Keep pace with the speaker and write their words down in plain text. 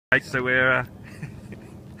Okay, so we're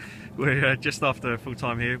we're just after full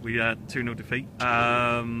time here. We had 2-0 defeat.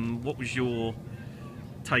 What was your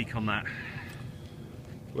take on that?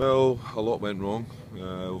 Well, a lot went wrong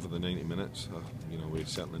over the 90 minutes. We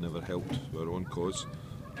certainly never helped our own cause.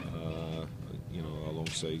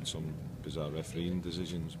 Alongside some bizarre refereeing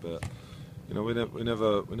decisions, but we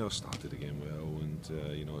never started the game well, and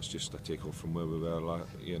it's just a take off from where we were,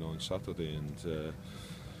 on Saturday, and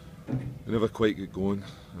we never quite get going,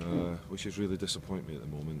 which is really disappointing me at the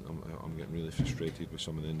moment. I'm getting really frustrated with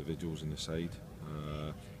some of the individuals in the side.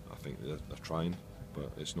 I think they're trying,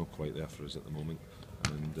 but it's not quite there for us at the moment.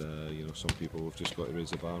 And some people have just got to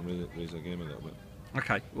raise the bar and raise their game a little bit.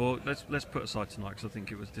 Okay, well let's put aside tonight because I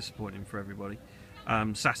think it was disappointing for everybody.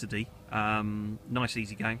 Saturday, nice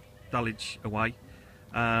easy game, Dulwich away.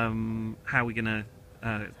 How are we going to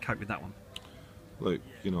cope with that one? Look,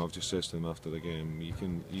 I've just said to them after the game,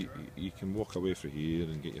 you can walk away from here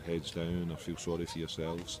and get your heads down or feel sorry for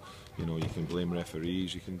yourselves. You can blame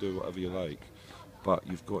referees, you can do whatever you like, but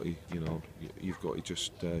you've got to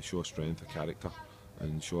just show strength of character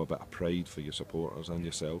and show a bit of pride for your supporters and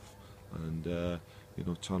yourself, and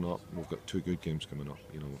turn up. We've got 2 good games coming up.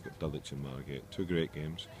 We've got Dulwich and Margate, 2 great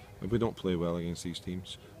games. If we don't play well against these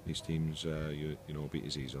teams beat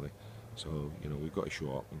us easily. So we've got to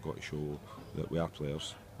show up. We've got to show that we are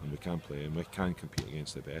players and we can play and we can compete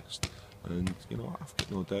against the best. And I've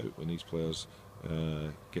got no doubt when these players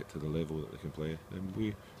get to the level that they can play,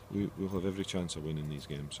 then we'll have every chance of winning these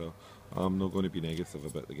games. So I'm not going to be negative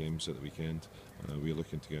about the games at the weekend. We're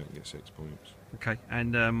looking to go out and get 6 points. Okay,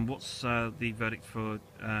 and what's the verdict for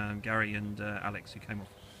Garry and Alex, who came off?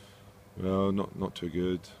 Well, not too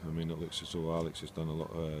good. I mean, it looks as though Alex has done a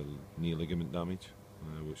lot of knee ligament damage,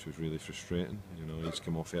 which was really frustrating. He's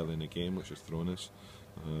come off early in the game, which has thrown us.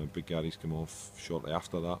 Big Garry's come off shortly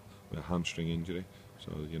after that with a hamstring injury,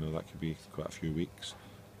 so that could be quite a few weeks.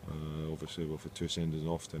 Obviously, we've had 2 sendings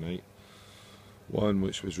off tonight. One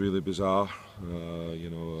which was really bizarre.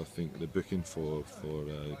 I think the booking for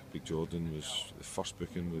Big Jordan was, the first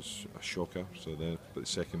booking was a shocker. But the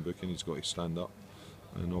second booking, he's got to stand up,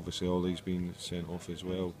 and obviously all these been sent off as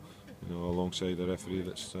well. Alongside the referee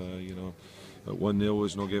that's at 1-0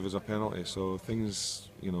 has not gave us a penalty. So things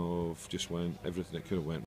just went, everything that could have went